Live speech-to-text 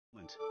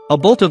A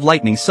bolt of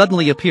lightning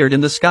suddenly appeared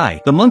in the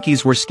sky. The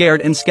monkeys were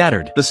scared and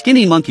scattered. The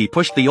skinny monkey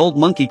pushed the old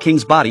monkey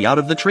king's body out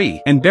of the tree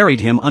and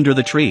buried him under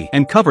the tree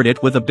and covered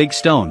it with a big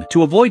stone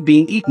to avoid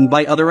being eaten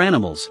by other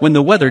animals. When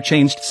the weather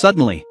changed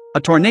suddenly,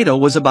 a tornado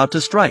was about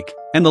to strike,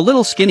 and the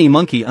little skinny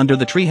monkey under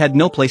the tree had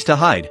no place to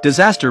hide.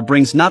 Disaster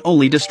brings not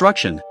only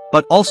destruction,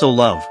 but also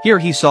love. Here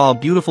he saw a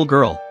beautiful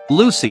girl,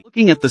 Lucy.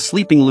 Looking at the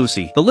sleeping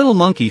Lucy, the little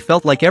monkey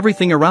felt like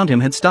everything around him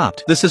had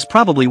stopped. This is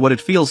probably what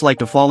it feels like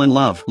to fall in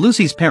love.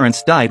 Lucy's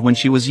parents died when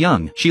she was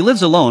young. She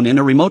lives alone in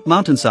a remote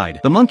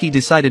mountainside. The monkey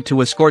decided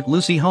to escort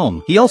Lucy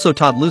home. He also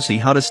taught Lucy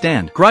how to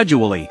stand.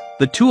 Gradually,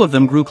 the two of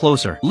them grew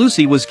closer.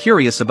 Lucy was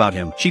curious about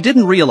him. She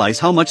didn't realize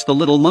how much the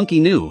little monkey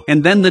knew.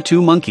 And then the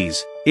two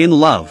monkeys, in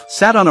love,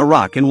 sat on a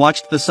rock and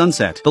watched the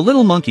sunset. The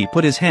little monkey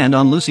put his hand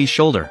on Lucy's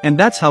shoulder, and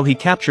that's how he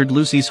captured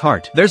Lucy's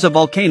heart. There's a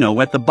volcano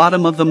at the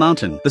bottom of the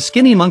mountain. The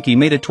skinny monkey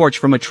made a torch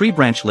from a tree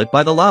branch lit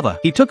by the lava.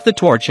 He took the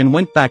torch and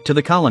went back to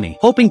the colony,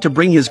 hoping to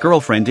bring his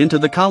girlfriend into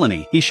the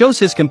colony. He shows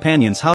his companions how